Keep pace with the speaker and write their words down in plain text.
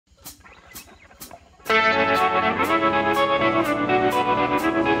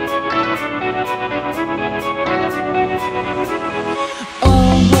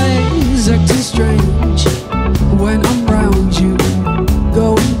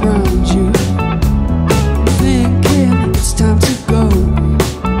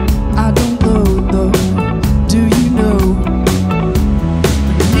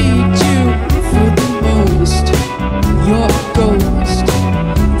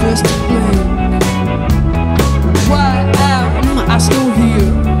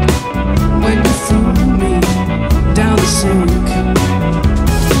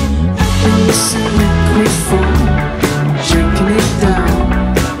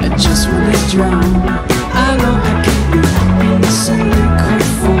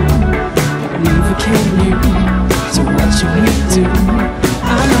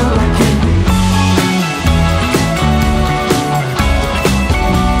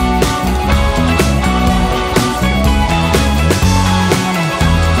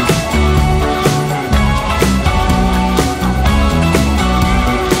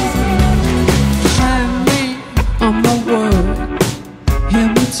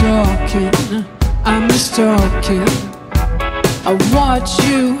talking, I miss talking. I watch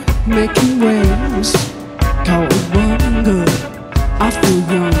you making waves, cold one good, I feel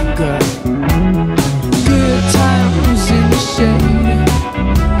younger. Good times in the shade,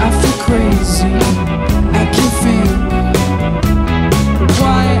 I feel crazy, I can feel.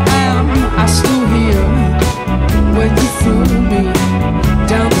 Why am I still here when you threw me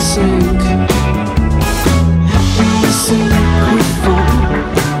down the sink? Happiness in liquid form,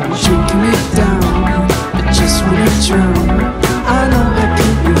 drinking it down, I just wanna drown. I know I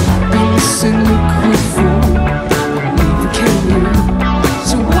can be happiness in liquid form, neither can you.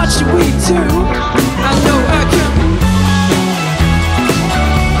 So what should we do? I know I can.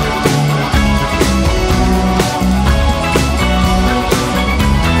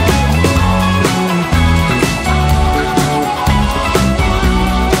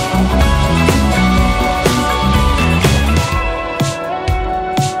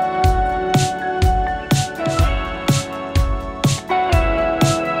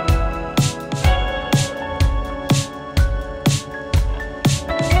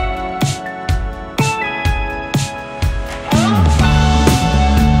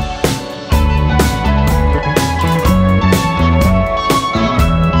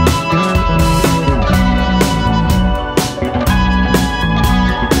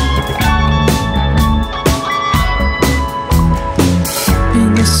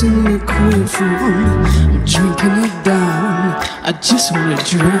 In liquid form, I'm drinking it down, I just wanna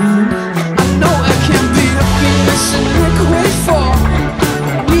drown. I know I can be happiness in liquid form,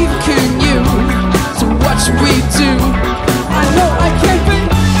 neither can you. So what should we do?